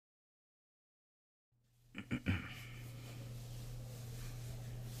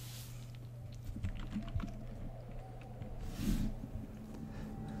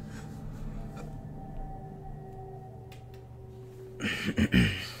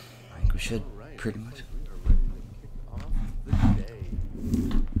pretty much. We are ready to kick off the day.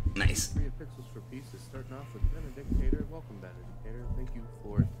 Nice. 3 pixels for pieces, starting off with Benedictatorr. Welcome, Benedictatorr. Thank you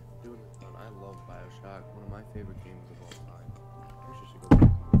for doing this one. I love Bioshock, one of my favorite games of all time. I wish I should go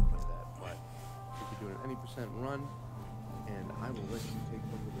back and play that, but if you're doing an any percent run, and I will let you take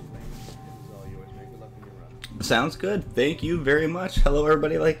over the reins. It is all yours, man. Good luck in your run. Sounds good. Thank you very much. Hello,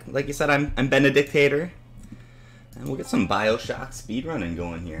 everybody. Like you said, I'm Benedictatorr, and we'll get some Bioshock speedrunning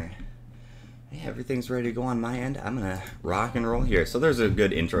going here. Yeah, everything's ready to go on my end. I'm gonna rock and roll here. So there's a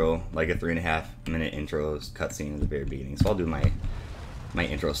good intro, like a 3.5 minute intro cutscene in the very beginning. So I'll do my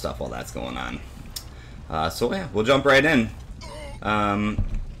intro stuff while that's going on. So yeah, we'll jump right in.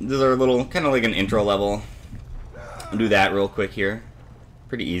 This is our little, kind of like an intro level. I'll do that real quick here.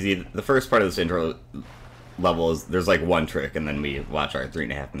 Pretty easy. The first part of this intro level is there's like one trick, and then we watch our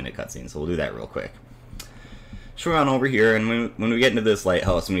 3.5 minute cutscene. So we'll do that real quick. So we're on over here, and when we get into this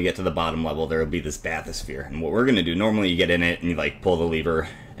lighthouse, when we get to the bottom level, there will be this bathysphere. And what we're going to do, normally you get in it and you like pull the lever,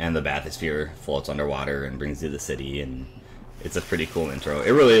 and the bathysphere floats underwater and brings you to the city, and it's a pretty cool intro.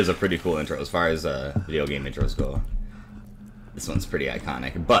 It really is a pretty cool intro as far as video game intros go. This one's pretty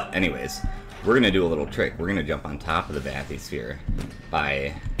iconic. But anyways, we're going to do a little trick. We're going to jump on top of the bathysphere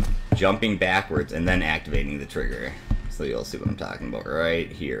by jumping backwards and then activating the trigger. So you'll see what I'm talking about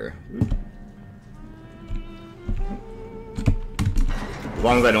right here. As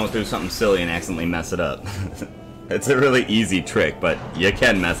long as I don't do something silly and accidentally mess it up. It's a really easy trick, but you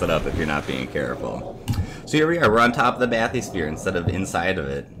can mess it up if you're not being careful. So here we are, we're on top of the bathysphere instead of inside of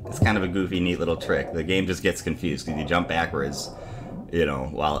it. It's kind of a goofy, neat little trick. The game just gets confused because you jump backwards, you know,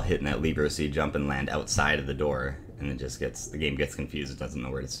 while hitting that lever, so you jump and land outside of the door, and the game gets confused, it doesn't know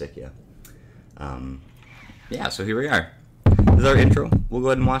where to stick you. Yeah, so here we are. This is our intro. We'll go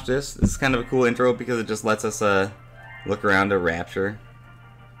ahead and watch this. This is kind of a cool intro because it just lets us look around at Rapture.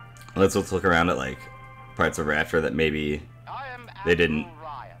 Let's look around at like parts of Rapture that maybe they didn't.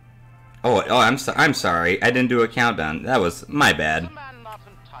 Oh, I'm sorry. I didn't do a countdown. That was my bad.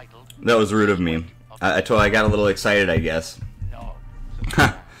 That was rude of me. I got a little excited, I guess.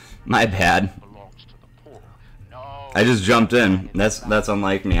 My bad. I just jumped in. That's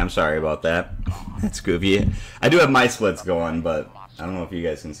unlike me. I'm sorry about that. That's goofy. I do have my splits going, but I don't know if you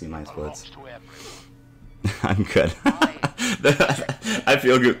guys can see my splits. I'm good. I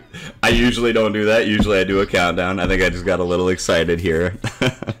feel good. I usually don't do that. Usually I do a countdown. I think I just got a little excited here.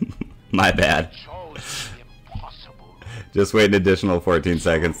 My bad. Just wait an additional 14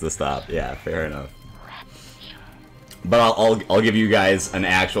 seconds to stop. Yeah, fair enough. But I'll give you guys an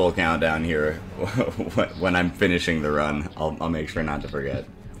actual countdown here when I'm finishing the run. I'll make sure not to forget.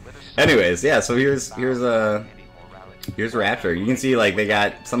 Anyways, yeah. So here's Rapture. You can see like they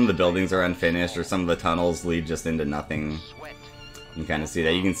got some of the buildings are unfinished, or some of the tunnels lead just into nothing. You can kind of see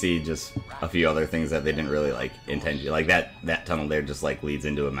that. You can see just a few other things that they didn't really like intend to. Like that tunnel there just like leads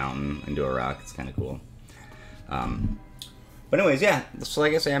into a mountain, into a rock. It's kind of cool. But anyways, yeah. So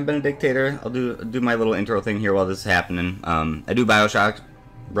like I say, I'm Benedictatorr. I'll do my little intro thing here while this is happening. I do Bioshock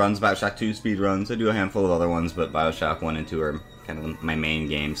runs, Bioshock 2 speed runs. I do a handful of other ones, but Bioshock 1 and 2 are kind of my main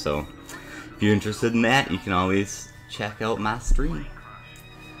game. So if you're interested in that, you can always check out my stream.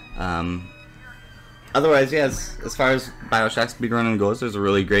 Otherwise, yeah, as far as Bioshock speedrunning goes, there's a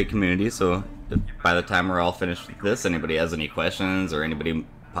really great community, so if by the time we're all finished with this, anybody has any questions or anybody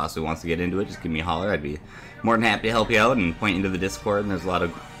possibly wants to get into it, just give me a holler. I'd be more than happy to help you out and point you to the Discord, and there's a lot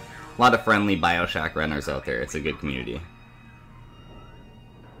of friendly Bioshock runners out there. It's a good community.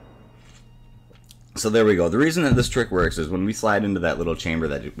 So there we go. The reason that this trick works is when we slide into that little chamber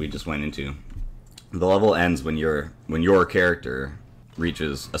that we just went into, the level ends when your character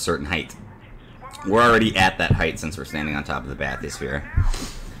reaches a certain height. We're already at that height since we're standing on top of the bathysphere.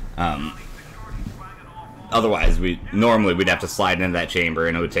 Otherwise, normally we'd have to slide into that chamber,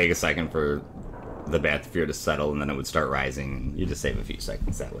 and it would take a second for the bathysphere to settle, and then it would start rising. You just save a few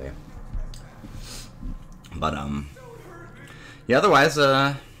seconds that way. But yeah. Otherwise,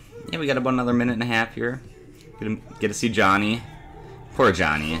 yeah, we got about another minute and a half here. Get to see Johnny. Poor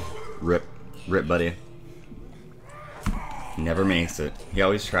Johnny. Rip, buddy. He never makes it. He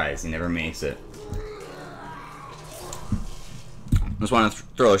always tries. He never makes it. Just want to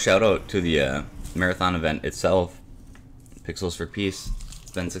throw a shout out to the marathon event itself. Pixels for Peace.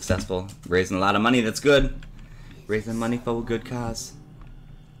 It's been successful. Raising a lot of money. That's good. Raising money for a good cause.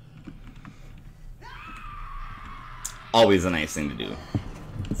 Always a nice thing to do.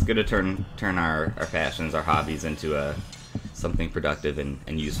 It's good to turn our passions, our hobbies into something productive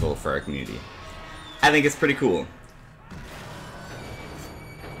and useful for our community. I think it's pretty cool.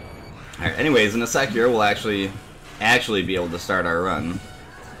 Alright, anyways, in a sec here, we'll actually be able to start our run.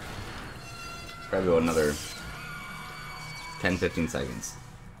 Probably go another 10-15 seconds.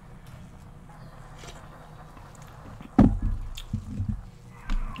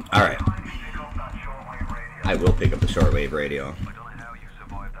 Alright. I will pick up the shortwave radio. I don't know how you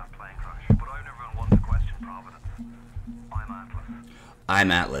survived that plane crash, but I never want to question Providence. I'm Atlas.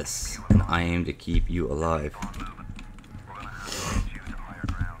 I'm Atlas, and I aim to keep you alive. We're gonna have to get you to higher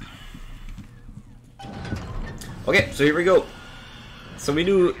ground. Okay, so here we go. So we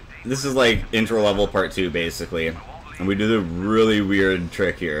do, this is like intro level part 2 basically, and we do the really weird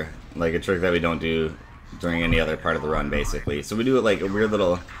trick here, like a trick that we don't do during any other part of the run basically. So we do it like a weird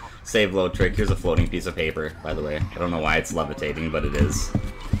little save load trick. Here's a floating piece of paper, by the way. I don't know why it's levitating, but it is.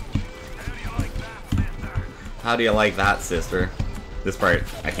 How do you like that, sister? This part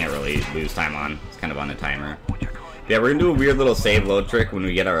I can't really lose time on. It's kind of on a timer. Yeah, we're gonna do a weird little save load trick when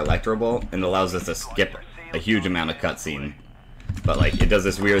we get our Electro Bolt, and it allows us to skip a huge amount of cutscene. But like, it does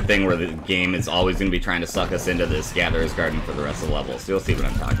this weird thing where the game is always gonna be trying to suck us into this Gatherer's Garden for the rest of the level. So you'll see what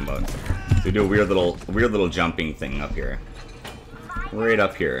I'm talking about. So we do a weird little jumping thing up here. Right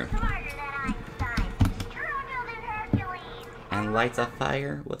up here. And lights a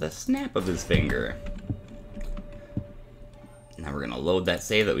fire with a snap of his finger. Now we're gonna load that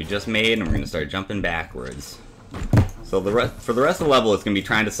save that we just made, and we're gonna start jumping backwards. So for the rest of the level, it's gonna be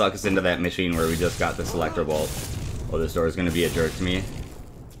trying to suck us into that machine where we just got this Electro Bolt. Oh, this door is gonna be a jerk to me.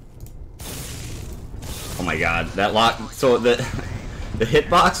 Oh my god, that lock. So the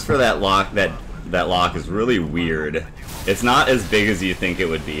hitbox for that lock is really weird. It's not as big as you think it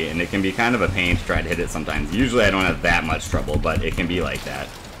would be, and it can be kind of a pain to try to hit it sometimes. Usually I don't have that much trouble, but it can be like that.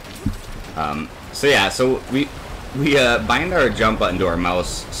 So yeah, so we bind our jump button to our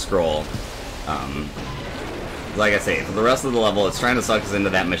mouse scroll. Like I say, for the rest of the level, it's trying to suck us into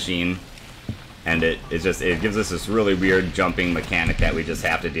that machine, and it gives us this really weird jumping mechanic that we just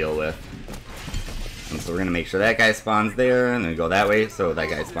have to deal with. And so we're gonna make sure that guy spawns there, and then go that way, so that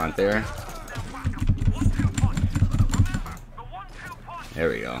guy spawns there. There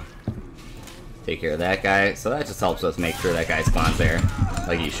we go. Take care of that guy. So that just helps us make sure that guy spawns there,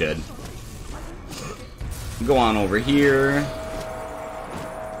 like he should. Go on over here.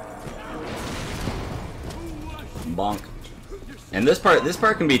 Bonk. And this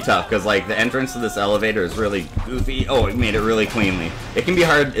part can be tough because like the entrance to this elevator is really goofy. Oh, it made it really cleanly. It can be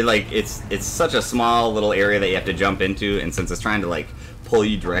hard. It's such a small little area that you have to jump into, and since it's trying to like pull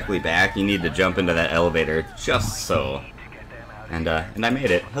you directly back, you need to jump into that elevator just so. And I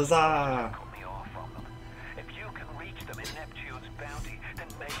made it. Huzzah!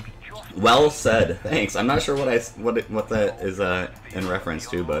 Well said. Thanks. I'm not sure what that is in reference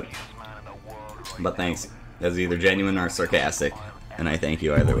to, but thanks. That's either genuine or sarcastic, and I thank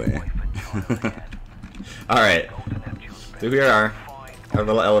you either way. All right. So here are our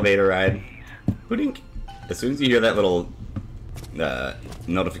little elevator ride. Boodink. As soon as you hear that little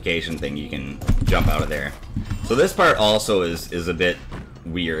notification thing, you can jump out of there. So this part also is a bit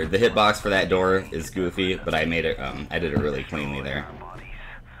weird. The hitbox for that door is goofy, but I made it. I did it really cleanly there.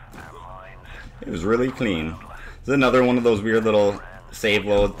 It was really clean. This is another one of those weird little save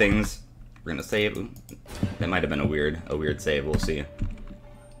load things. We're gonna save. That might have been a weird save. We'll see.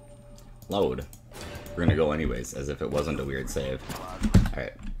 Load. We're gonna go anyways, as if it wasn't a weird save. All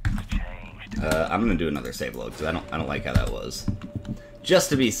right. I'm gonna do another save load because I don't like how that was. Just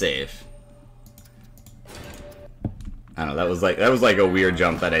to be safe. I don't know, that was like a weird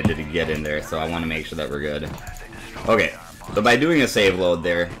jump that I did to get in there, so I want to make sure that we're good. Okay, so by doing a save load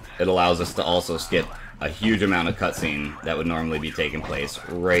there, it allows us to also skip a huge amount of cutscene that would normally be taking place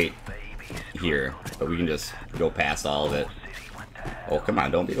right here, but we can just go past all of it. Oh, come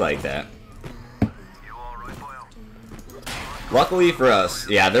on, don't be like that. Luckily for us,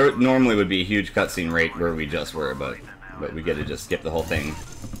 yeah, there normally would be a huge cutscene right where we just were, but we get to just skip the whole thing.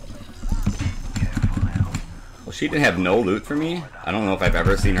 Well, she didn't have no loot for me. I don't know if I've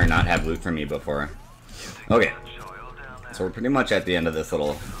ever seen her not have loot for me before. Okay, so we're pretty much at the end of this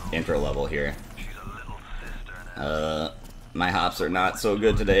little intro level here. My hops are not so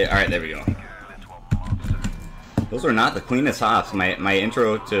good today. Alright, there we go. Those are not the cleanest hops. My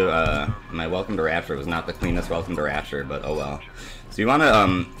intro to my Welcome to Rapture was not the cleanest Welcome to Rapture, but oh well. So you want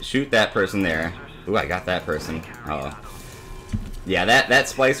to shoot that person there. Ooh, I got that person. Oh. Yeah, that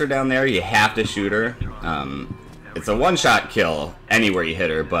splicer down there, you have to shoot her. It's a one-shot kill anywhere you hit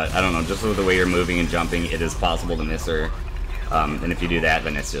her, but I don't know, just with the way you're moving and jumping, it is possible to miss her. And if you do that,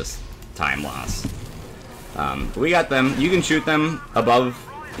 then it's just time loss. We got them. You can shoot them above,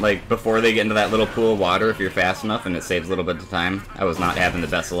 like, before they get into that little pool of water if you're fast enough, and it saves a little bit of time. I was not having the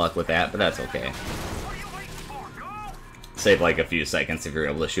best of luck with that, but that's okay. save like a few seconds if you're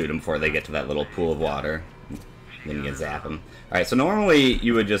able to shoot them before they get to that little pool of water. Then you can zap them. Alright, so normally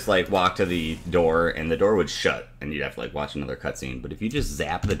you would just like walk to the door and the door would shut and you'd have to like watch another cutscene. But if you just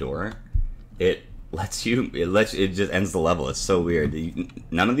zap the door, it just ends the level. It's so weird.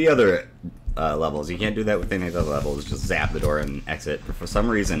 None of the other levels, you can't do that with any of the other levels. Just zap the door and exit. But for some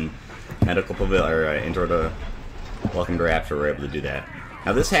reason, Medical Pavilion or Intro to Welcome to Rapture were able to do that.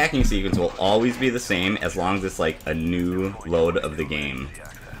 Now this hacking sequence will always be the same as long as it's like a new load of the game.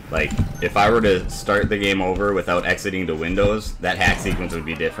 Like, if I were to start the game over without exiting to Windows, that hack sequence would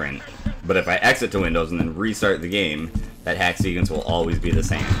be different. But if I exit to Windows and then restart the game, that hack sequence will always be the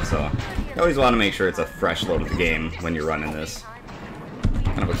same. So, you always want to make sure it's a fresh load of the game when you're running this.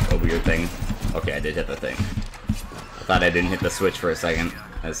 Kind of a weird thing. Okay, I did hit the thing. I thought I didn't hit the switch for a second.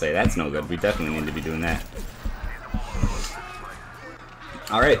 I'd say, that's no good. We definitely need to be doing that.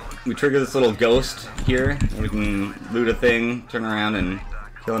 Alright, we trigger this little ghost here. We can loot a thing, turn around, and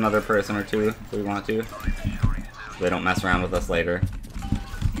kill another person or two if we want to. So they don't mess around with us later.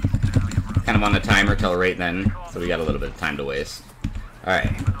 Kind of on a timer till right then, so we got a little bit of time to waste.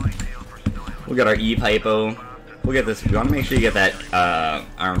 Alright. We'll get our E-Pipo. We'll get this. You want to make sure you get that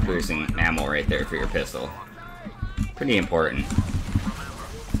arm-piercing ammo right there for your pistol. Pretty important.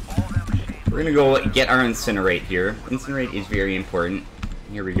 We're gonna go get our Incinerate here. Incinerate is very important.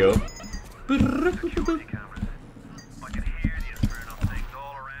 Here we go.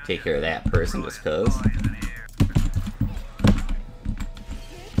 Take care of that person just cuz.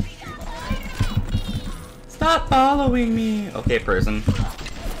 Stop following me! Okay, person.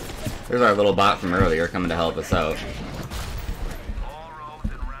 There's our little bot from earlier coming to help us out.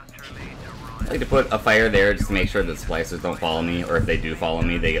 I like to put a fire there just to make sure that splicers don't follow me, or if they do follow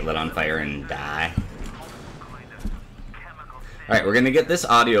me, they get lit on fire and die. Alright, we're gonna get this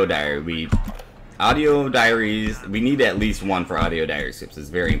audio diary. Audio diaries, we need at least one for audio diary skips. It's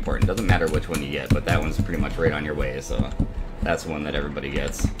very important. Doesn't matter which one you get, but that one's pretty much right on your way, so that's one that everybody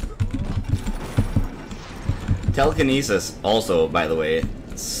gets. Telekinesis, also, by the way,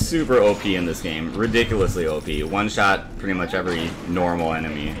 super OP in this game. Ridiculously OP. One shot pretty much every normal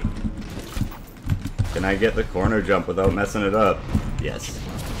enemy. Can I get the corner jump without messing it up? Yes,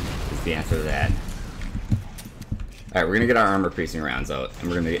 is the answer to that. Alright, we're gonna get our armor-piercing rounds out, and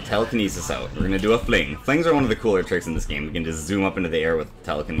we're gonna get telekinesis out. We're gonna do a fling. Flings are one of the cooler tricks in this game. We can just zoom up into the air with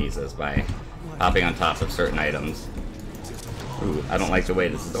telekinesis by hopping on top of certain items. Ooh, I don't like the way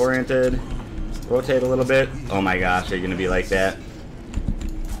this is oriented. Rotate a little bit. Oh my gosh, are you gonna be like that?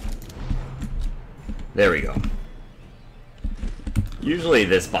 There we go. Usually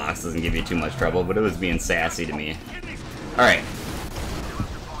this box doesn't give you too much trouble, but it was being sassy to me. Alright.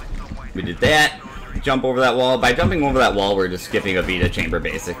 We did that. Jump over that wall. By jumping over that wall, we're just skipping a Vita chamber,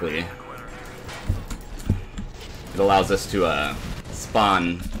 basically. It allows us to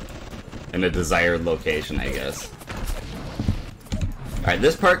spawn in a desired location, I guess. Alright,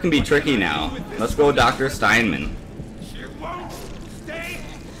 this part can be tricky now. Let's go Dr. Steinman.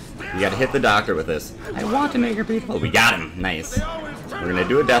 You gotta hit the doctor with this. I want to make her beautiful. We got him. Nice. We're gonna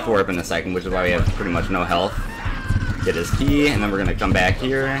do a death warp in a second, which is why we have pretty much no health. Get his key, and then we're gonna come back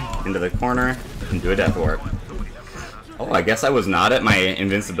here, into the corner, and do a death warp. Oh, I guess I was not at my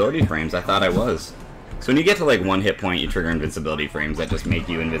invincibility frames. I thought I was. So when you get to like 1 hit point, you trigger invincibility frames that just make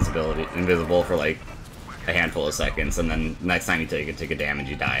you invisible for like a handful of seconds, and then next time you take a damage,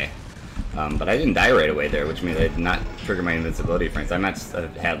 you die. But I didn't die right away there, which means I did not trigger my invincibility frames. I might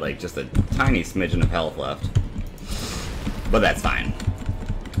have had like just a tiny smidgen of health left. But that's fine.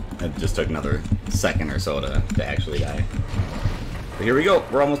 It just took another second or so to actually die. But here we go.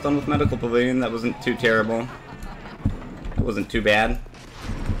 We're almost done with Medical Pavilion. That wasn't too terrible. That wasn't too bad.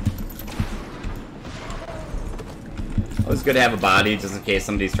 Always good to have a body, just in case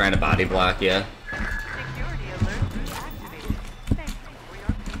somebody's trying to body block you.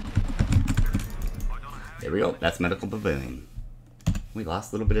 There we go. That's Medical Pavilion. We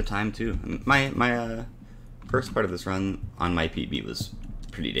lost a little bit of time too. My first part of this run on my PB was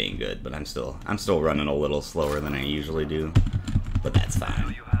pretty dang good, but I'm still running a little slower than I usually do. But that's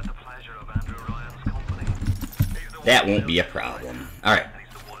fine. That won't be a problem. Alright.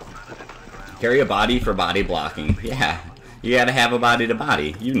 Carry a body for body blocking. Yeah. You gotta have a body to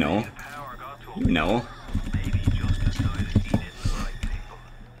body. You know. You know.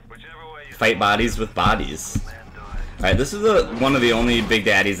 Fight bodies with bodies. Alright, this is one of the only big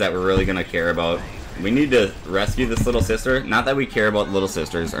daddies that we're really gonna care about. We need to rescue this little sister. Not that we care about little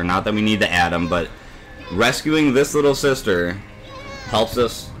sisters, or not that we need to add them, but rescuing this little sister helps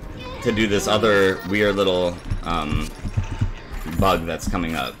us to do this other weird little bug that's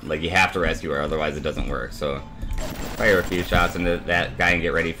coming up. Like, you have to rescue her, otherwise it doesn't work. So Fire a few shots into that guy and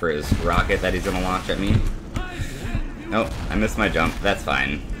get ready for his rocket that he's gonna launch at me. Nope, I missed my jump. That's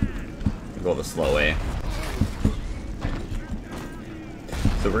fine. We'll go the slow way.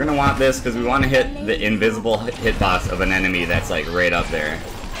 So we're gonna want this because we want to hit the invisible hitbox of an enemy that's like right up there.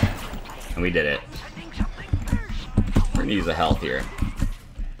 And we did it. We're gonna use a health here.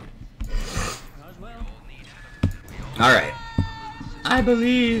 Alright. I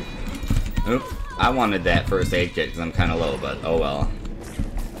believe. Oops. I wanted that first aid kit because I'm kind of low, but oh well.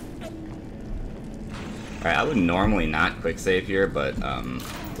 Alright, I would normally not quick save here, but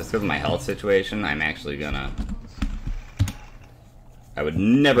just because of my health situation, I'm actually gonna... I would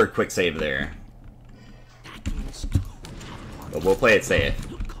never quick save there. But we'll play it safe.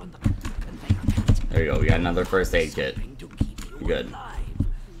 There you go, we got another first aid kit. Good.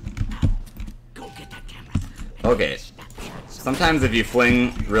 Okay. Sometimes if you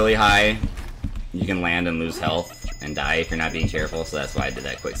fling really high, you can land and lose health and die if you're not being careful, so that's why I did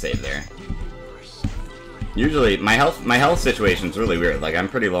that quick save there. Usually, my health situation's really weird. Like, I'm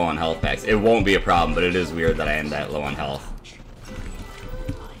pretty low on health packs. It won't be a problem, but it is weird that I am that low on health.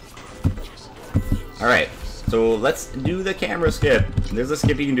 Alright, so let's do the camera skip. There's a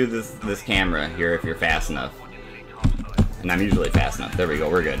skip you can do this camera here if you're fast enough. And I'm usually fast enough. There we go,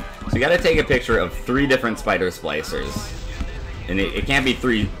 we're good. So you gotta take a picture of 3 different spider splicers. And it can't be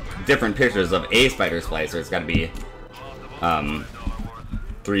 3 different pictures of a spider splicer. It's gotta be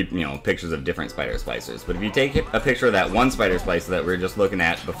 3, pictures of different spider splicers. But if you take a picture of that one spider splicer that we were just looking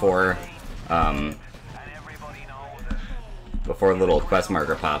at before, before a little quest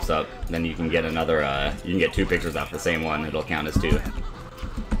marker pops up, then you can get another, you can get 2 pictures off the same one. It'll count as 2.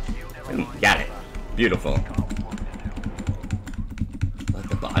 Got it. Beautiful. Let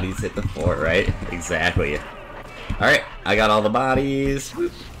the bodies hit the floor, right? Exactly. Alright, I got all the bodies.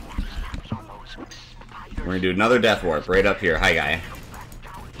 Whoop. We're gonna do another death warp right up here. Hi, guy.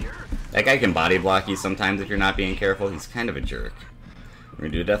 That guy can body block you sometimes if you're not being careful. He's kind of a jerk. We're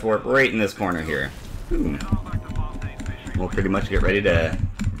gonna do a death warp right in this corner here. Ooh. We'll pretty much get ready to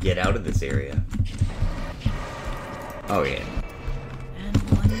get out of this area. Oh yeah.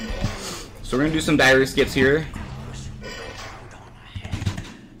 So we're gonna do some diary skips here.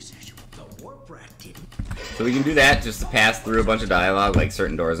 So we can do that just to pass through a bunch of dialogue, like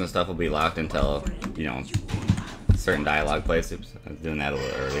certain doors and stuff will be locked until, certain dialogue plays. Oops, I was doing that a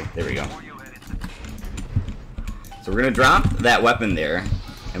little early. There we go. So we're gonna drop that weapon there,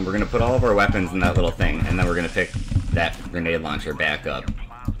 and we're gonna put all of our weapons in that little thing, and then we're gonna pick that grenade launcher back up.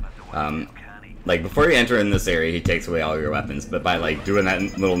 Like before you enter in this area, he takes away all your weapons, but by like doing that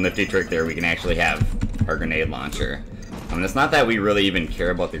little nifty trick there, we can actually have our grenade launcher. It's not that we really even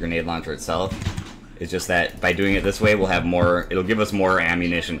care about the grenade launcher itself. It's just that by doing it this way, we'll have more, it'll give us more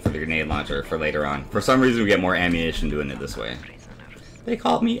ammunition for the grenade launcher for later on. For some reason, we get more ammunition doing it this way. They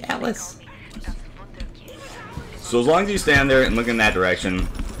called me Alice. So as long as you stand there and look in that direction,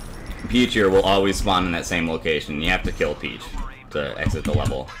 Peach here will always spawn in that same location. You have to kill Peach to exit the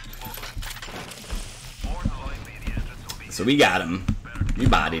level. So we got him. We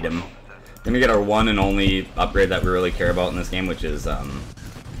bodied him. Then we get our one and only upgrade that we really care about in this game, which is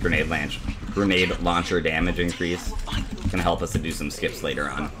grenade launcher damage increase. It's gonna help us to do some skips later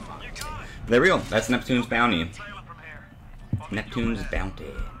on. There we go. That's Neptune's bounty. Neptune's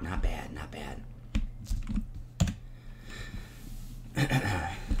bounty. Not bad, not bad.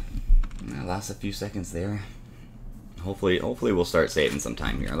 I lost a few seconds there. Hopefully we'll start saving some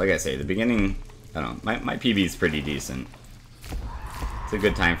time here. Like I say, the beginning, I don't know, my PB is pretty decent. It's a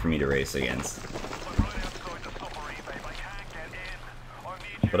good time for me to race against.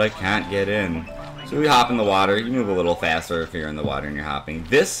 But I can't get in. So we hop in the water. You move a little faster if you're in the water and you're hopping.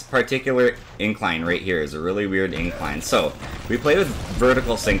 This particular incline right here is a really weird incline. So we play with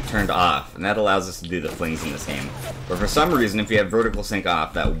vertical sync turned off, and that allows us to do the flings in this game. But for some reason, if you have vertical sync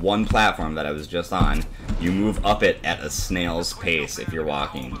off, that one platform that I was just on, you move up it at a snail's pace if you're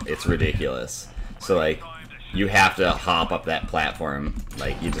walking. It's ridiculous. So like, you have to hop up that platform.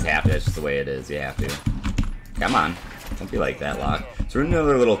 Like, you just have to. That's just the way it is. You have to. Come on. Don't be like that, Locke. So we're doing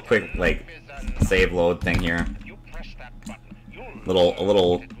another little quick, like, save load thing here. A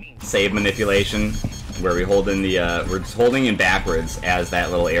little save manipulation where we hold in the, we're just holding in backwards as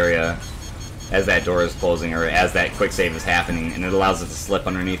that little area, as that door is closing, or as that quick save is happening, and it allows us to slip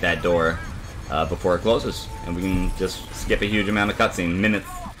underneath that door before it closes. And we can just skip a huge amount of cutscene. Minutes.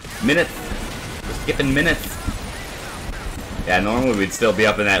 We're skipping minutes. Yeah, normally we'd still be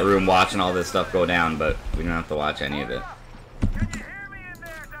up in that room watching all this stuff go down, but we don't have to watch any of it.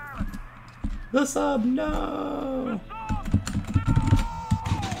 The sub, no!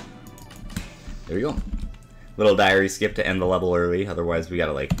 There we go. little diary skip to end the level early. Otherwise, we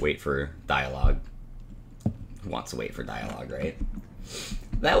gotta like wait for dialogue. Who wants to wait for dialogue, right?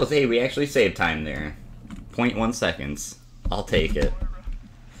 That was, hey, we actually saved time there. 0.1 seconds. I'll take it.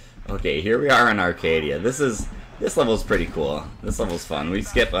 Okay, here we are in Arcadia. This level's pretty cool. This level's fun. We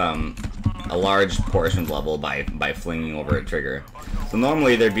skip a large portion level by flinging over a trigger. So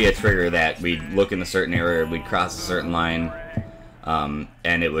normally there'd be a trigger that we'd look in a certain area, we'd cross a certain line,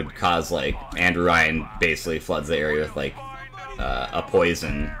 and it would cause like Andrew Ryan basically floods the area with like a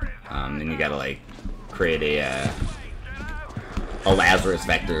poison, and you gotta like create a Lazarus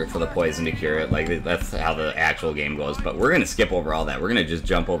vector for the poison to cure it. Like that's how the actual game goes. But we're gonna skip over all that. We're gonna just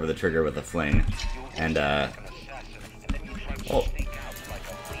jump over the trigger with a fling, and oh,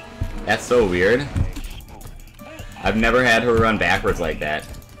 that's so weird. I've never had her run backwards like that.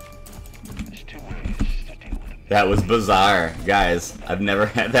 That was bizarre, guys. I've never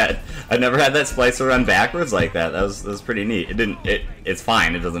had that. I've never had that splicer run backwards like that. That was pretty neat. It's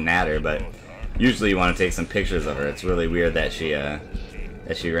fine. It doesn't matter, but usually you want to take some pictures of her. It's really weird that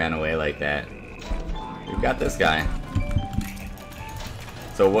she ran away like that. We've got this guy.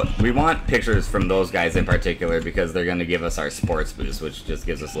 So what we want pictures from those guys in particular because they're going to give us our sports boost, which just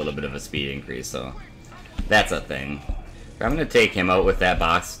gives us a little bit of a speed increase. So that's a thing. I'm going to take him out with that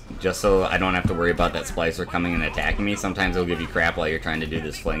box just so I don't have to worry about that splicer coming and attacking me. Sometimes it'll give you crap while you're trying to do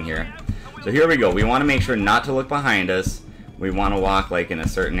this fling here. So here we go. We want to make sure not to look behind us. We want to walk like in a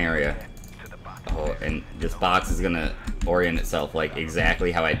certain area. Oh, and this box is going to orient itself like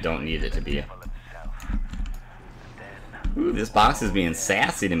exactly how I don't need it to be. Ooh, this box is being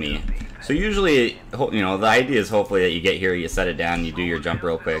sassy to me. So usually, you know, the idea is hopefully that you get here, you set it down, you do your jump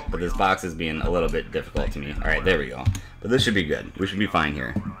real quick, but this box is being a little bit difficult to me. Alright, there we go. But this should be good. We should be fine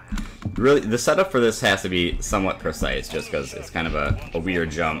here. Really, the setup for this has to be somewhat precise, just because it's kind of a weird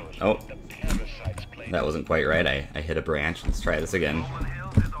jump. Oh, that wasn't quite right. I hit a branch. Let's try this again.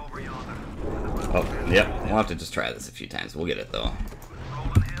 Oh, yep. We'll have to just try this a few times. We'll get it, though.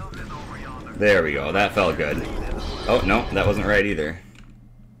 There we go. That felt good. Oh, no, that wasn't right either.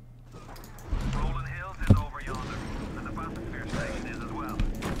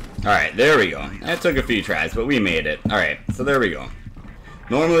 Alright, there we go. That took a few tries, but we made it. Alright, so there we go.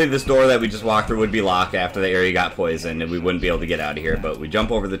 Normally this door that we just walked through would be locked after the area got poisoned and we wouldn't be able to get out of here, but we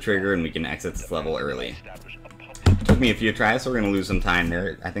jump over the trigger and we can exit this level early. It took me a few tries, so we're going to lose some time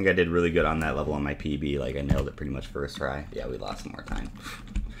there. I think I did really good on that level on my PB, like I nailed it pretty much first try. Yeah, we lost some more time.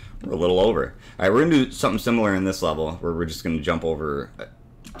 We're a little over. Alright, we're going to do something similar in this level, where we're just going to jump over,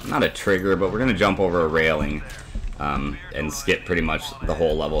 not a trigger, but we're going to jump over a railing. And skip pretty much the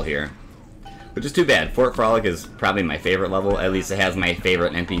whole level here. Which is too bad. Fort Frolic is probably my favorite level. At least it has my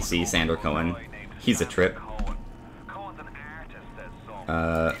favorite NPC, Sandra Cohen. He's a trip.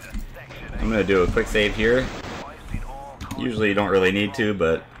 I'm going to do a quick save here. Usually you don't really need to,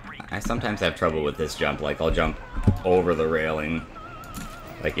 but I sometimes have trouble with this jump. Like, I'll jump over the railing,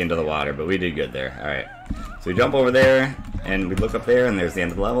 like into the water, but we did good there. Alright. So we jump over there, and we look up there, and there's the end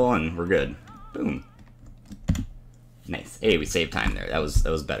of the level, and we're good. Boom. Nice. Hey, we saved time there. That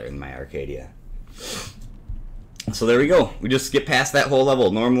was better than my Arcadia. So there we go. We just skip past that whole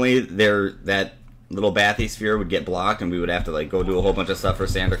level. Normally, that little bathysphere would get blocked, and we would have to like go do a whole bunch of stuff for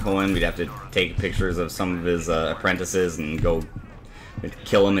Sandra Cohen. We'd have to take pictures of some of his apprentices and go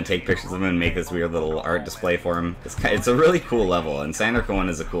kill him and take pictures of him and make this weird little art display for him. It's a really cool level, and Sandra Cohen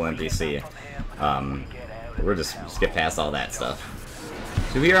is a cool NPC. We'll just skip past all that stuff.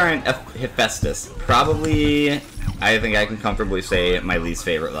 So we are in Hephaestus. Probably, I think I can comfortably say, my least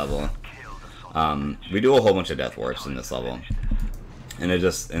favorite level. We do a whole bunch of death warps in this level. And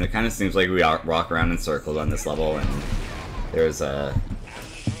it kind of seems like we walk around in circles on this level, and it's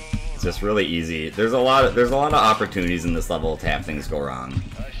just really easy. There's a lot of opportunities in this level to have things go wrong.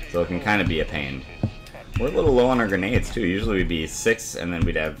 So it can kind of be a pain. We're a little low on our grenades too. Usually we'd be 6 and then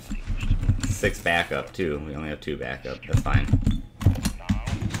we'd have 6 backup too. We only have 2 backup. That's fine.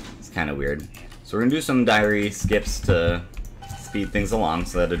 Kind of weird. So we're gonna do some diary skips to speed things along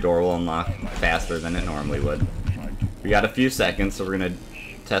so that a door will unlock faster than it normally would. We got a few seconds, so we're gonna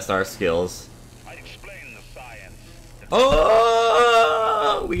test our skills.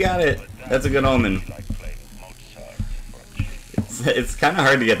 Oh, we got it. That's a good omen. It's kind of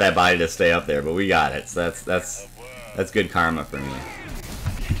hard to get that body to stay up there, but we got it. So that's good karma for me.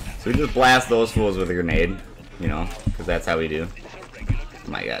 So we just blast those fools with a grenade, you know, because that's how we do. Oh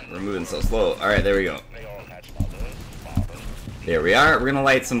my god, we're moving so slow. Alright, there we go. There we are. We're going to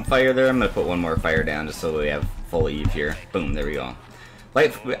light some fire there. I'm going to put one more fire down just so we have full Eve here. Boom, there we go.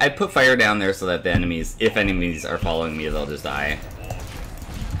 I put fire down there so that the enemies, if enemies are following me, they'll just die.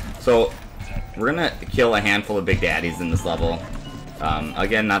 So, we're gonna kill a handful of big daddies in this level.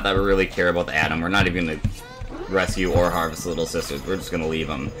 Again, not that we really care about the Atom. We're not even gonna rescue or harvest the little sisters. We're just gonna leave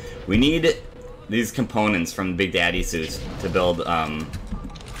them. We need these components from the big daddy suits to build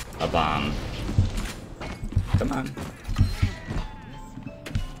a bomb. Come on.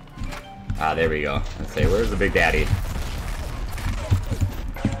 Ah, there we go. Let's say, where's the big daddy?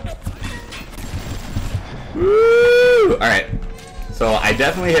 Woo! Alright. So I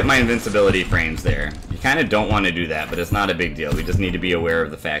definitely hit my invincibility frames there. You kind of don't want to do that, but it's not a big deal. We just need to be aware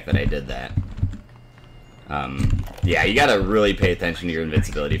of the fact that I did that. Yeah, you gotta really pay attention to your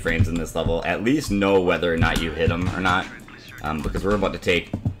invincibility frames in this level. At least know whether or not you hit them or not. Because we're about to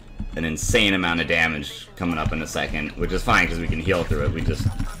take an insane amount of damage coming up in a second, which is fine because we can heal through it. We just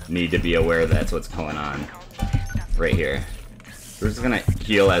need to be aware that's what's going on right here. We're just gonna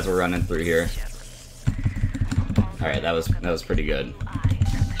heal as we're running through here. Alright, that was pretty good.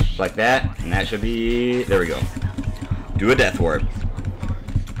 Like that, and that should be... There we go. Do a death warp.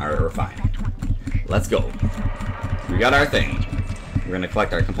 Alright, we're fine. Let's go. We got our thing. We're gonna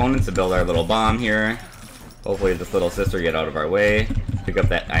collect our components to build our little bomb here. Hopefully this little sister get out of our way. Pick up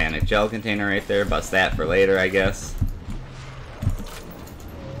that ionic gel container right there. Bust that for later, I guess.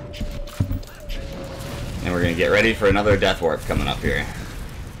 And we're gonna get ready for another death warp coming up here.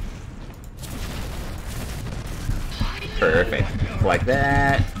 Perfect. Like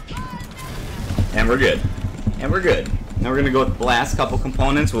that. And we're good. And we're good. Now we're gonna go with the last couple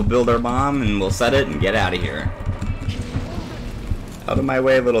components. We'll build our bomb and we'll set it and get out of here. Out of my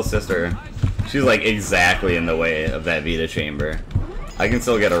way, little sister. She's like exactly in the way of that Vita chamber. I can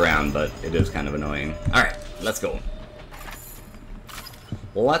still get around, but it is kind of annoying. Alright, let's go.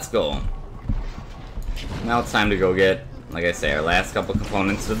 Let's go. Now it's time to go get, like I say, our last couple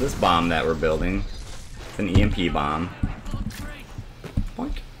components to this bomb that we're building. It's an EMP bomb.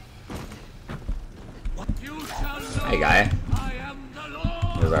 Boink. Hey, guy.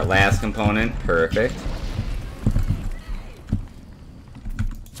 There's our last component. Perfect.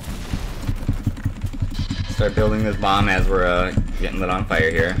 Start building this bomb as we're getting lit on fire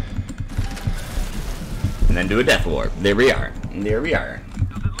here. And then do a death warp. There we are. There we are.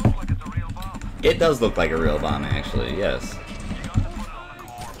 It does look like a real bomb, actually. Yes.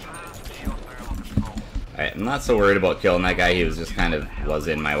 Alright, I'm not so worried about killing that guy. He was just kind of was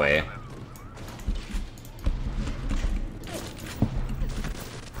in my way.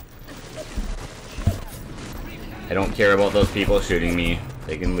 I don't care about those people shooting me.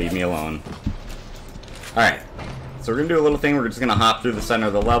 They can leave me alone. Alright, so we're going to do a little thing. We're just going to hop through the center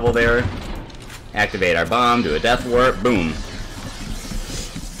of the level there. Activate our bomb, do a death warp, boom.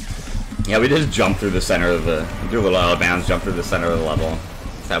 Yeah, we just jump through the center of the... Do a little out of bounds, jump through the center of the level.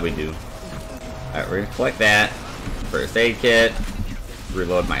 That's how we do. Alright, we're going to collect that. First aid kit.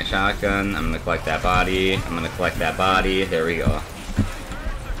 Reload my shotgun. I'm going to collect that body. I'm going to collect that body. There we go.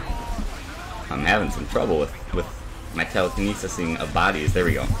 I'm having some trouble with my telekinesising of bodies. There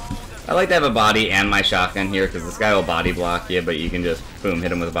we go. I like to have a body and my shotgun here because this guy will body block you, but you can just, boom,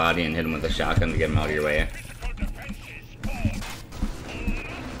 hit him with a body and hit him with a shotgun to get him out of your way.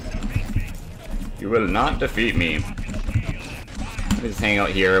 You will not defeat me. Let me just hang out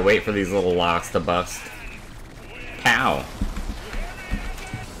here, wait for these little locks to bust. Pow!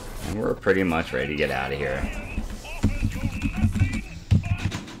 And we're pretty much ready to get out of here.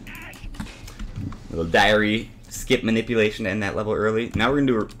 Little diary skip manipulation to end that level early. Now we're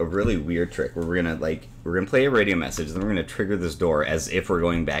gonna do a really weird trick where we're gonna play a radio message, then we're gonna trigger this door as if we're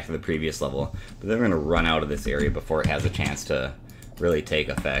going back to the previous level, but then we're gonna run out of this area before it has a chance to really take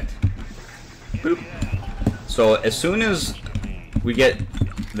effect. Boop. So as soon as we get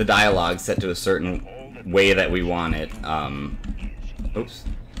the dialogue set to a certain way that we want it, oops,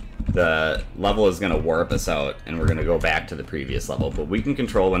 the level is going to warp us out and we're going to go back to the previous level, but we can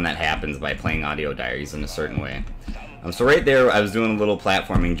control when that happens by playing audio diaries in a certain way. So right there I was doing a little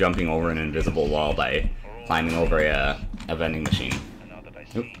platforming, jumping over an invisible wall by climbing over a vending machine.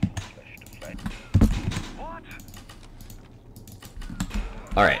 Oop.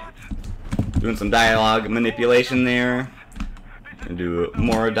 Alright, doing some dialogue manipulation there. Gonna do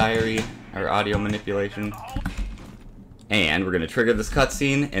more diary or audio manipulation. And we're gonna trigger this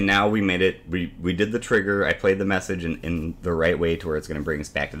cutscene, and now we made it, we did the trigger, I played the message in the right way to where it's gonna bring us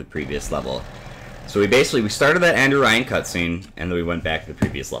back to the previous level. So we started that Andrew Ryan cutscene, and then we went back to the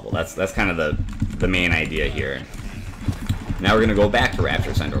previous level. That's kind of the main idea here. Now we're gonna go back to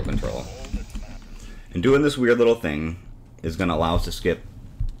Rapture Central Control. And doing this weird little thing is gonna allow us to skip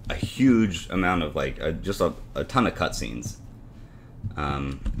a huge amount of just a ton of cutscenes.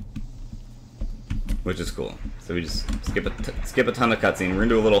 which is cool. So we just skip a ton of cutscene. We're gonna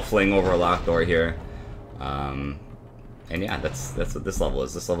do a little fling over a locked door here, and yeah, that's what this level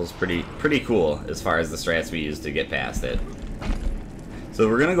is. This level is pretty cool as far as the strats we use to get past it. So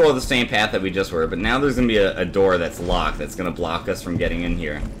we're gonna go the same path that we just were, but now there's gonna be a door that's locked that's gonna block us from getting in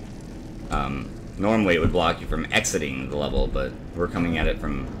here. Normally it would block you from exiting the level, but we're coming at it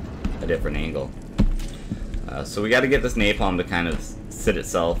from a different angle. So we got to get this napalm to kind of sit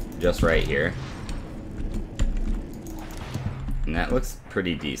itself just right here. And that looks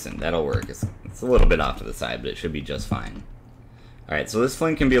pretty decent. That'll work. It's a little bit off to the side, but it should be just fine. Alright, so this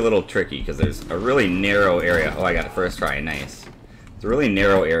fling can be a little tricky because there's a really narrow area. Oh, I got it first try. Nice. It's a really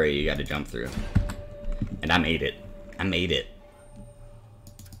narrow area you got to jump through. And I made it. I made it.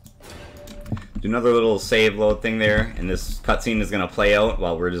 Do another little save load thing there, and this cutscene is going to play out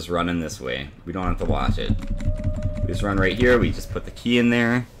while we're just running this way. We don't have to watch it. We just run right here, we just put the key in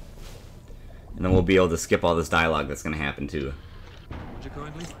there, and then we'll be able to skip all this dialogue that's going to happen too.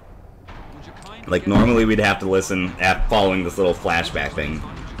 Like normally we'd have to listen, following this little flashback thing,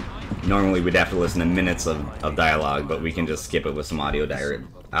 normally we'd have to listen to minutes of dialogue, but we can just skip it with some audio diary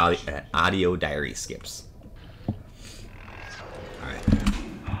skips. Alright.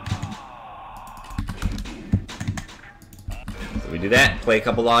 We do that, play a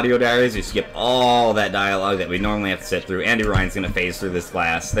couple audio diaries, you skip all that dialogue that we normally have to sit through. Andy Ryan's gonna phase through this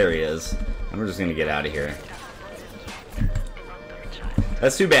glass. There he is. And we're just gonna get out of here.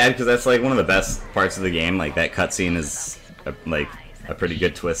 That's too bad, because that's like one of the best parts of the game. Like, that cutscene is like a pretty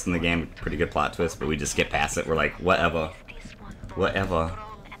good twist in the game, pretty good plot twist, but we just skip past it. We're like, whatever. Whatever.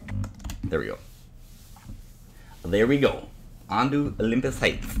 There we go. There we go. On to Olympus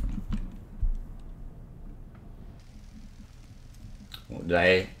Heights. Well, did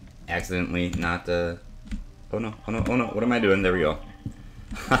I accidentally not, oh no, oh no, oh no, what am I doing? There we go.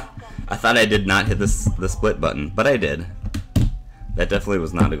 I thought I did not hit the split button, but I did. That definitely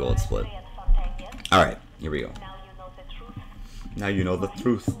was not a gold split. Alright, here we go. Now you know the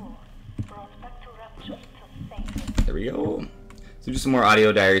truth. There we go. So do some more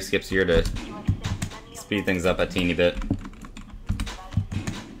audio diary skips here to speed things up a teeny bit.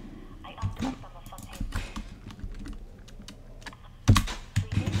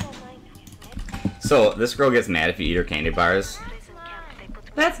 So, this girl gets mad if you eat her candy bars.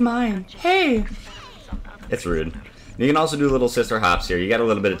 That's mine. Hey! It's rude. You can also do little sister hops here. You got a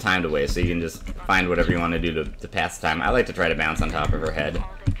little bit of time to waste, so you can just find whatever you want to do to pass the time. I like to try to bounce on top of her head.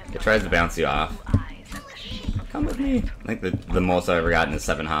 It tries to bounce you off. Come with me. I think the most I've ever gotten is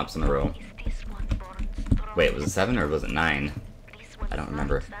 7 hops in a row. Wait, was it 7 or was it 9? I don't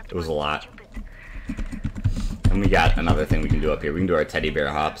remember. It was a lot. And we got another thing we can do up here. We can do our teddy bear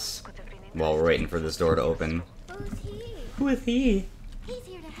hops while we're waiting for this door to open. Who's he? Who is he? He's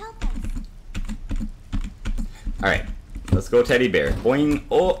here to help us. Alright, let's go teddy bear. Boing!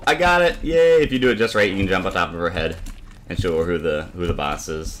 Oh, I got it! Yay! If you do it just right, you can jump on top of her head and show her who the boss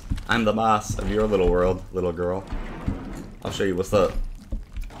is. I'm the boss of your little world, little girl. I'll show you what's up.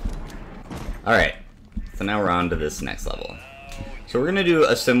 Alright, so now we're on to this next level. So we're gonna do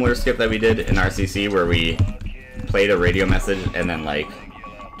a similar skip that we did in RCC where we played a radio message and then like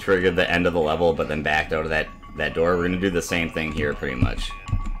triggered the end of the level but then backed out of that door. We're gonna do the same thing here pretty much.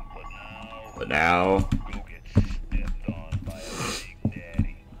 But now...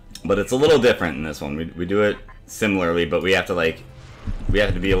 But it's a little different in this one. We do it similarly, but we have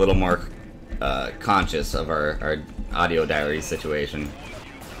to be a little more conscious of our audio diary situation.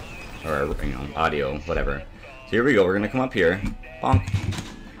 Or, you know, audio, whatever. So here we go, we're gonna come up here. Bonk.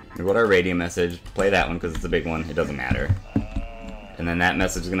 We wrote our radio message, play that one because it's a big one, it doesn't matter. And then that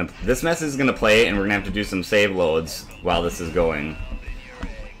message is this message is gonna play, and we're gonna have to do some save loads while this is going.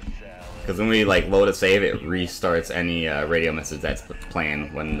 Because when we like load a save, it restarts any radio message that's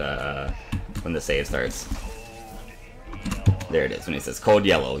playing when the save starts. There it is, when it says code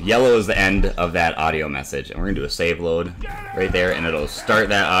yellow. Yellow is the end of that audio message, and we're gonna do a save load right there, and it'll start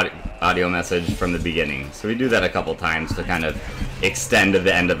that audio message from the beginning. So we do that a couple times to kind of extend to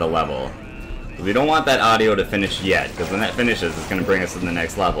the end of the level. We don't want that audio to finish yet, because when that finishes, it's going to bring us to the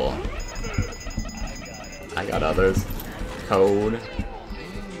next level. I got others. Code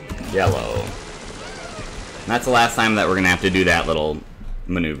yellow. And that's the last time that we're going to have to do that little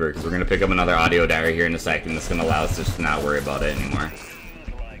maneuver, because we're going to pick up another audio diary here in a second that's going to allow us to just not worry about it anymore.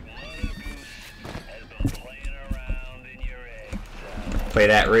 Play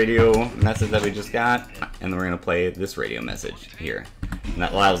that radio message that we just got, and then we're going to play this radio message here. And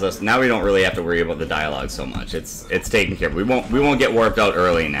that allows us, now we don't really have to worry about the dialogue so much. It's taken care of. We won't get warped out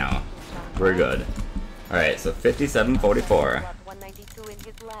early now. We're good. Alright, so 5744.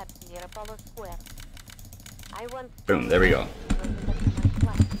 Boom, there we go.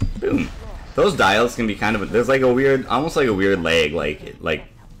 Boom. Those dials can be kind of, there's like a weird, almost like a weird lag, like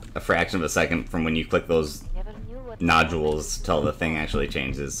a fraction of a second from when you click those nodules till the thing actually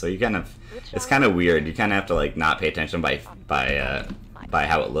changes. So you kind of, it's kind of weird. You kind of have to like not pay attention by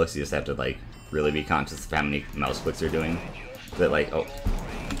how it looks. You just have to like really be conscious of how many mouse clicks you're doing. That like, oh,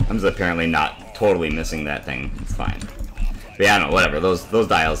 I'm just apparently not totally missing that thing. It's fine. But yeah, I don't know, whatever. Those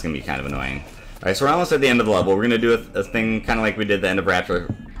dials can be kind of annoying. Alright, so we're almost at the end of the level. We're going to do a thing kind of like we did the end of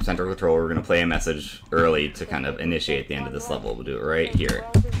Raptor Central Control. We're going to play a message early to kind of initiate the end of this level. We'll do it right here.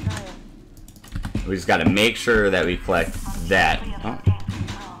 We just got to make sure that we collect that.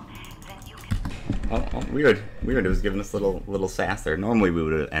 Oh, weird. Weird, it was giving us a little sass there. Normally we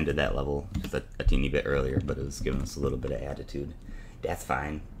would have ended that level just a teeny bit earlier, but it was giving us a little bit of attitude. That's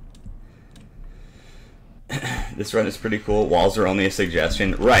fine. This run is pretty cool. Walls are only a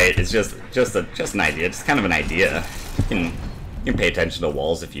suggestion. Right, it's just an idea. Just kind of an idea. You can pay attention to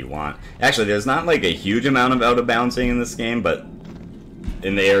walls if you want. Actually, there's not like a huge amount of out-of-bouncing in this game, but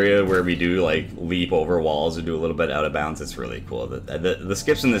in the area where we do like leap over walls or do a little bit out of bounds, it's really cool. The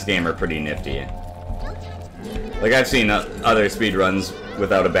skips in this game are pretty nifty. Like I've seen other speedruns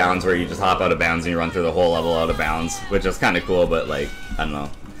with out of bounds where you just hop out of bounds and you run through the whole level out of bounds, which is kind of cool, but like, I don't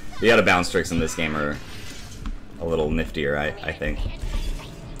know. The out of bounds tricks in this game are a little niftier, I think.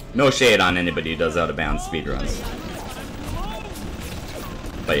 No shade on anybody who does out of bounds speedruns.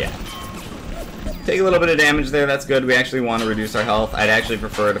 But yeah. Take a little bit of damage there, that's good. We actually want to reduce our health. I'd actually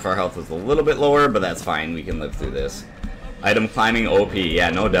prefer it if our health was a little bit lower, but that's fine. We can live through this. Item climbing OP.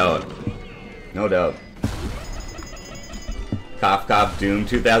 Yeah, no doubt. No doubt. Cough Cough Doom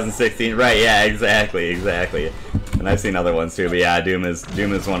 2016. Right, yeah, exactly. And I've seen other ones too, but yeah, Doom is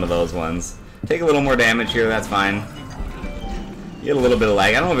one of those ones. Take a little more damage here, that's fine. You get a little bit of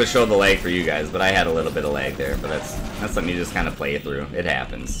lag. I don't know if it showed the lag for you guys, but I had a little bit of lag there, but that's something you just kind of play through. It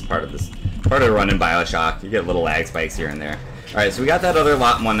happens. Part of the run in Bioshock. You get little lag spikes here and there. Alright, so we got that other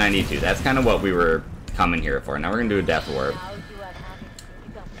lot 192. That's kind of what we were coming here for. Now we're going to do a Death Warp.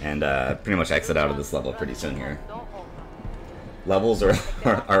 And pretty much exit out of this level pretty soon here. Levels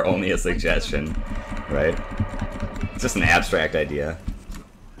are only a suggestion, right? It's just an abstract idea.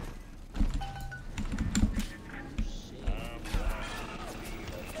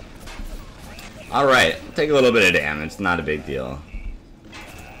 Alright, take a little bit of damage, not a big deal.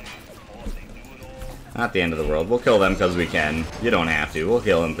 Not the end of the world. We'll kill them because we can. You don't have to. We'll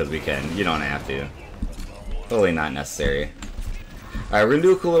kill them because we can. You don't have to. Totally not necessary. Alright, we're gonna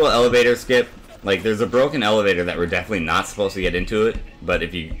do a cool little elevator skip. Like, there's a broken elevator that we're definitely not supposed to get into it, but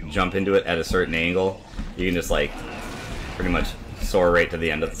if you jump into it at a certain angle, you can just, like, pretty much soar right to the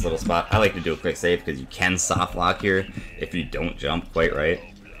end of this little spot. I like to do a quick save because you can soft lock here if you don't jump quite right.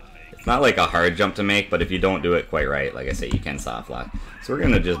 It's not like a hard jump to make, but if you don't do it quite right, like I say, you can soft lock. So we're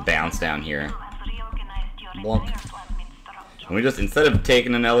gonna just bounce down here. Blunk. And we just, instead of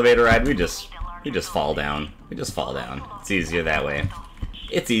taking an elevator ride, we just fall down. We just fall down. It's easier that way.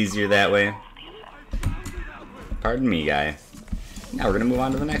 It's easier that way. Pardon me, guy. Now we're gonna move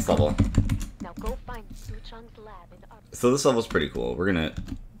on to the next level. So this level's pretty cool. We're gonna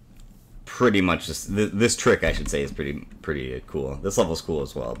pretty much just this trick, I should say, is pretty cool. This level's cool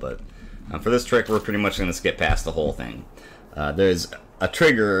as well, but for this trick, we're pretty much gonna skip past the whole thing. There's a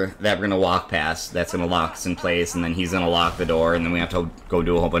trigger that we're gonna walk past that's gonna lock us in place, and then he's gonna lock the door, and then we have to go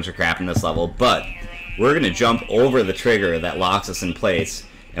do a whole bunch of crap in this level. But we're gonna jump over the trigger that locks us in place,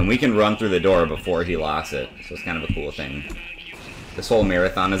 and we can run through the door before he locks it. So it's kind of a cool thing. This whole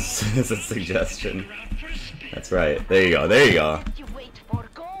marathon is a suggestion. That's right. There you go. There you go.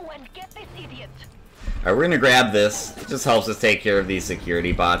 Alright, we're gonna grab this. It just helps us take care of these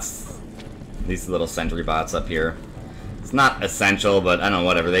security bots. These little sentry bots up here. It's not essential, but I don't know,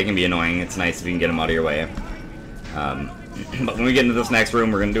 whatever. They can be annoying. It's nice if you can get them out of your way. But when we get into this next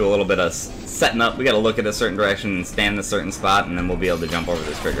room, we're going to do a little bit of setting up. We got to look at a certain direction and stand in a certain spot, and then we'll be able to jump over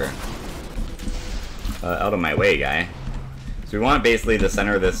this trigger. Out of my way, guy. So we want basically the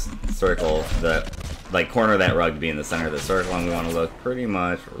center of this circle, the corner of that rug to be in the center of the circle, and we want to look pretty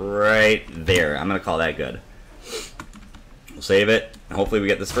much right there. I'm going to call that good. We'll save it, and hopefully we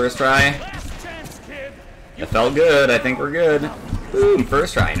get this first try. It felt good. I think we're good. Boom,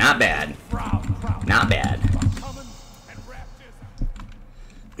 first try. Not bad. Not bad.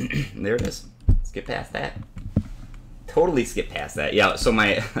 There it is. Skip past that. Totally skip past that. Yeah, so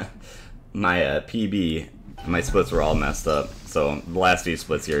my PB, my splits were all messed up. So the last few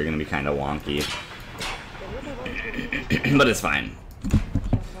splits here are going to be kind of wonky. But it's fine.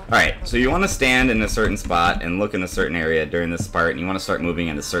 Alright, so you want to stand in a certain spot and look in a certain area during this part, and you want to start moving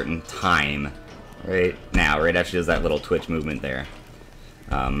at a certain time right now, right after she does that little twitch movement there.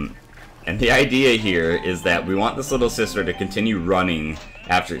 And the idea here is that we want this little sister to continue running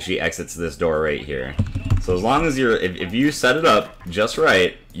after she exits this door right here. So as long as if you set it up just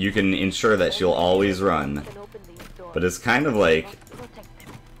right, you can ensure that she'll always run. But it's kind of like,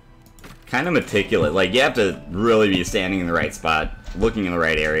 kind of meticulous. Like, you have to really be standing in the right spot, looking in the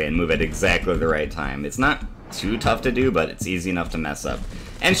right area, and move at exactly the right time. It's not too tough to do, but it's easy enough to mess up.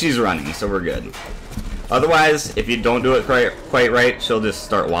 And she's running, so we're good. Otherwise, if you don't do it quite right, she'll just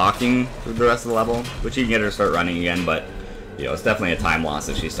start walking through the rest of the level, which you can get her to start running again, but, you know, it's definitely a time loss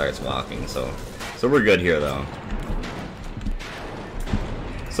if she starts walking, so we're good here, though.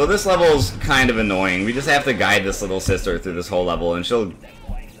 So this level's kind of annoying. We just have to guide this little sister through this whole level, and she'll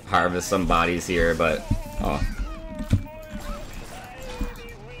harvest some bodies here, but... Oh.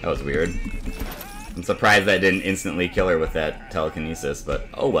 That was weird. I'm surprised that didn't instantly kill her with that telekinesis, but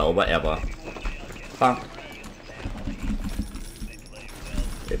oh well, whatever. Bonk.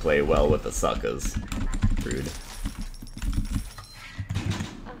 They play well with the suckers. Rude.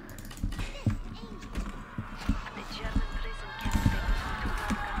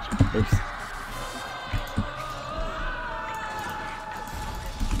 Oops.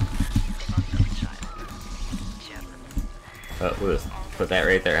 We'll just put that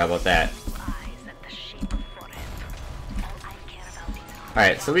right there. How about that?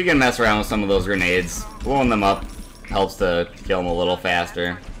 Alright, so we can mess around with some of those grenades. Blowing them up helps to kill them a little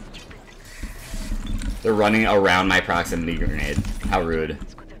faster. They're running around my proximity grenade. How rude.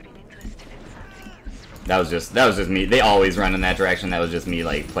 That was just me. They always run in that direction. That was just me,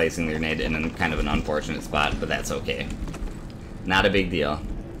 like, placing the grenade in kind of an unfortunate spot, but that's okay. Not a big deal.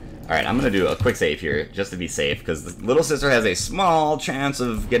 Alright, I'm gonna do a quick save here, just to be safe, because the little sister has a small chance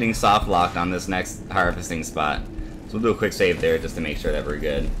of getting soft locked on this next harvesting spot. So we'll do a quick save there, just to make sure that we're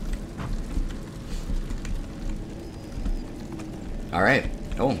good. Alright.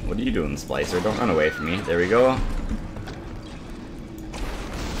 Oh, what are you doing, Splicer? Don't run away from me. There we go.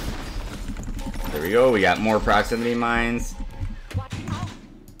 There we go, we got more proximity mines.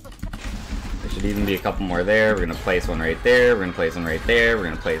 There should even be a couple more there. We're gonna place one right there, we're gonna place one right there, we're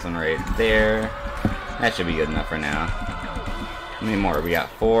gonna place one right there. That should be good enough for now. How many more? We got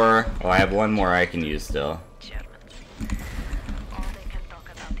 4. Oh, I have one more I can use still.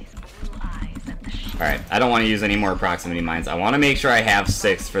 Alright, I don't want to use any more proximity mines. I want to make sure I have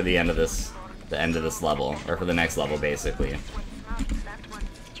 6 for the end of this level, or for the next level, basically.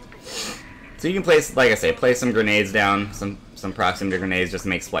 So you can place, like I say, place some grenades down, some proximity grenades, just to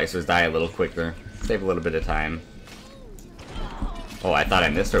make splicers die a little quicker, save a little bit of time. Oh, I thought I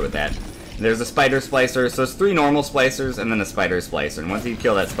missed her with that. There's a spider splicer, so it's 3 normal splicers and then a spider splicer. And once you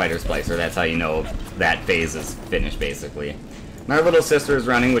kill that spider splicer, that's how you know that phase is finished, basically. And our little sister is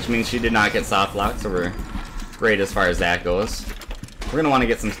running, which means she did not get soft locked, so we're great as far as that goes. We're going to want to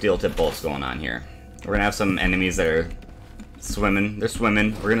get some steel tip bolts going on here. We're going to have some enemies that are swimming. They're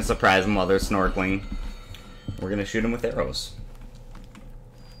swimming. We're going to surprise them while they're snorkeling. We're going to shoot them with arrows.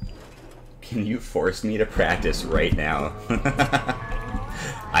 Can you force me to practice right now?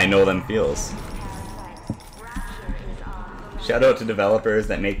 I know them feels. Shout out to developers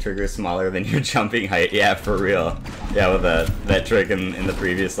that make triggers smaller than your jumping height. Yeah, for real. Yeah, with that trick in the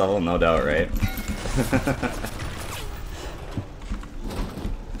previous level, no doubt, right?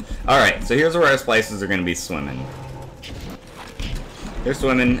 Alright, so here's where our splices are going to be swimming. They're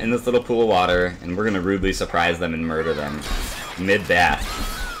swimming in this little pool of water, and we're going to rudely surprise them and murder them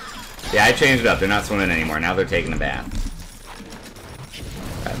mid-bath. Yeah, I changed it up. They're not swimming anymore. Now they're taking a bath.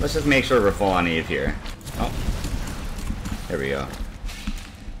 Alright, let's just make sure we're full on Eve here. Oh. There we go.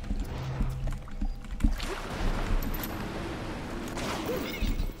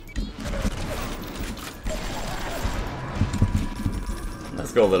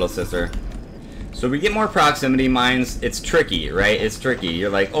 Let's go, little sister. So we get more proximity mines. It's tricky, right? It's tricky. You're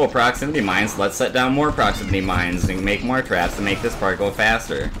like, oh, proximity mines, let's set down more proximity mines and make more traps to make this part go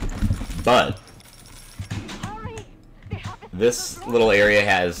faster. But this little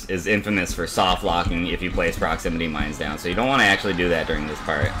area is infamous for soft locking if you place proximity mines down, so you don't want to actually do that during this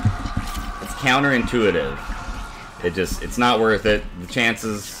part. It's counterintuitive. It's not worth it. The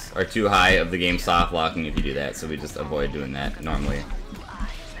chances are too high of the game soft locking if you do that, so we just avoid doing that normally.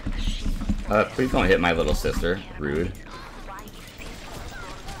 Please don't hit my little sister. Rude.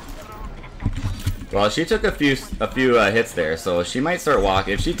 Well, she took a few hits there, so she might start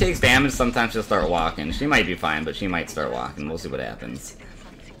walking. If she takes damage, sometimes she'll start walking. She might be fine, but she might start walking. We'll see what happens.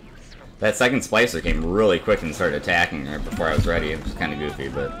 That second splicer came really quick and started attacking her before I was ready. It was kind of goofy,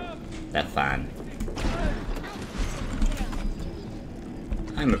 but that's fine.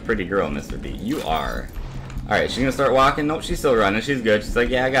 I'm a pretty girl, Mr. B. You are. Alright, she's gonna start walking. Nope, she's still running. She's good. She's like,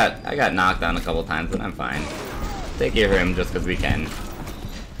 yeah, I got knocked down a couple times, but I'm fine. Take care of him just because we can.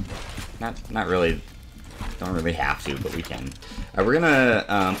 Not really. Don't really have to, but we can. We're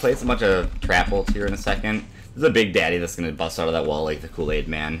gonna place a bunch of trap bolts here in a second. There's a big daddy that's gonna bust out of that wall like the Kool-Aid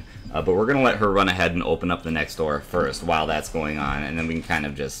man. But we're gonna let her run ahead and open up the next door first while that's going on, and then we can kind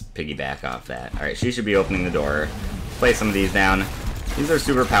of just piggyback off that. Alright, she should be opening the door. Place some of these down. These are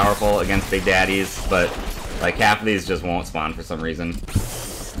super powerful against big daddies, but like half of these just won't spawn for some reason.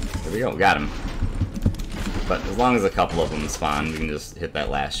 There we go, got him. But as long as a couple of them spawn, we can just hit that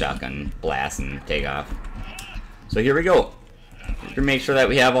last shotgun blast and take off. So here we go. We can make sure that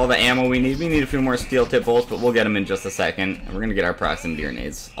we have all the ammo we need. We need a few more steel tip bolts, but we'll get them in just a second. And we're going to get our proximity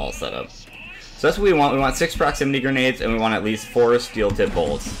grenades all set up. So that's what we want. We want 6 proximity grenades, and we want at least 4 steel tip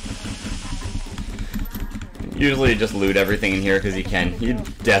bolts. Usually just loot everything in here because you can. You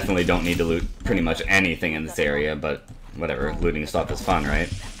definitely don't need to loot pretty much anything in this area, but whatever. Looting stuff is fun, right?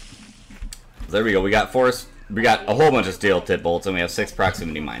 So there we go. We got a whole bunch of steel tip bolts, and we have 6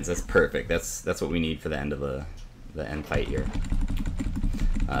 proximity mines. That's perfect. That's what we need for the end of the end fight here.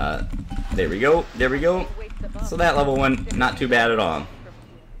 There we go. There we go. So that level one, not too bad at all.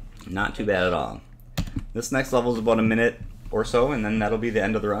 Not too bad at all. This next level is about a minute or so, and then that'll be the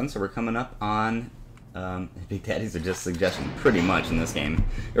end of the run. So we're coming up on. Big daddies are just suggestion pretty much in this game.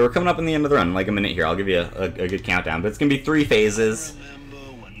 Yeah, we're coming up on the end of the run, like a minute here. I'll give you a good countdown, but it's gonna be 3 phases.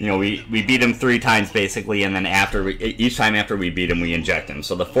 You know, we beat him 3 times basically, and then each time after we beat him, we inject him.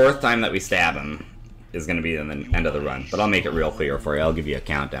 So the 4th time that we stab him is going to be in the end of the run. But I'll make it real clear for you. I'll give you a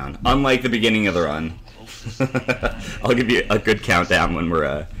countdown. Unlike the beginning of the run. I'll give you a good countdown when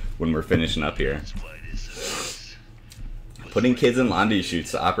we're finishing up here. Putting kids in laundry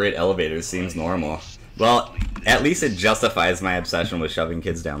chutes to operate elevators seems normal. Well, at least it justifies my obsession with shoving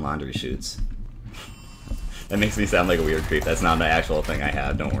kids down laundry chutes. That makes me sound like a weird creep. That's not an actual thing I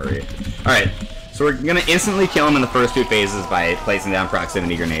have, don't worry. Alright, so we're going to instantly kill him in the first 2 phases by placing down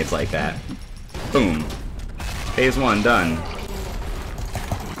proximity grenades like that. Boom. Phase 1 done.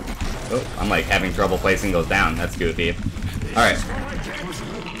 Oh, I'm like having trouble placing those down. That's goofy. Alright.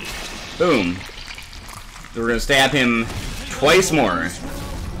 Boom. So we're going to stab him twice more.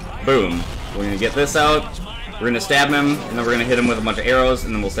 Boom. We're going to get this out. We're going to stab him, and then we're going to hit him with a bunch of arrows,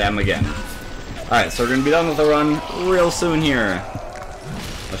 and then we'll stab him again. Alright, so we're going to be done with the run real soon here.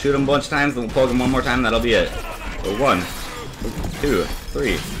 I'll shoot him a bunch of times, then we'll poke him one more time, that'll be it. So 1, 2,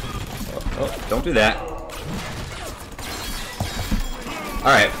 3. Oh, don't do that.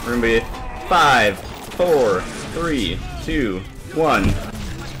 Alright, we're going to be 5, 4, 3, 2, 1.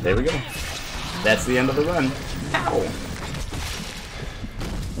 There we go. That's the end of the run. Ow!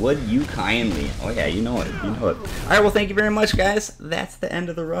 Would you kindly? Oh yeah, you know it. You know it. Alright, well thank you very much, guys. That's the end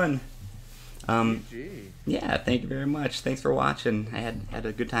of the run. Yeah, thank you very much. Thanks for watching. I had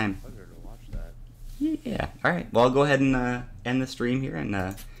a good time. Pleasure to watch that. Yeah. Alright, well I'll go ahead and end the stream here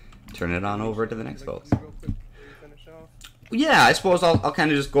and turn it on over to the next folks. Real quick before you finish off. Yeah, I suppose I'll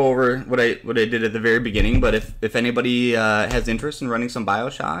kind of just go over what I did at the very beginning. But if anybody has interest in running some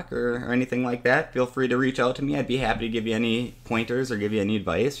Bioshock or anything like that, feel free to reach out to me. I'd be happy to give you any pointers or give you any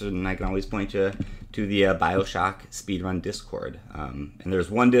advice, and I can always point you to the Bioshock Speedrun Discord. And there's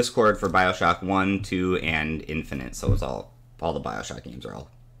one Discord for Bioshock 1, 2, and Infinite, so it's all the Bioshock games are all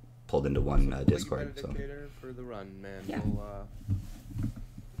pulled into one Discord. So. Benedictatorr for the run, man. Yeah. We'll,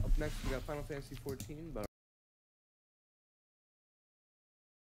 up next, we got Final Fantasy 14.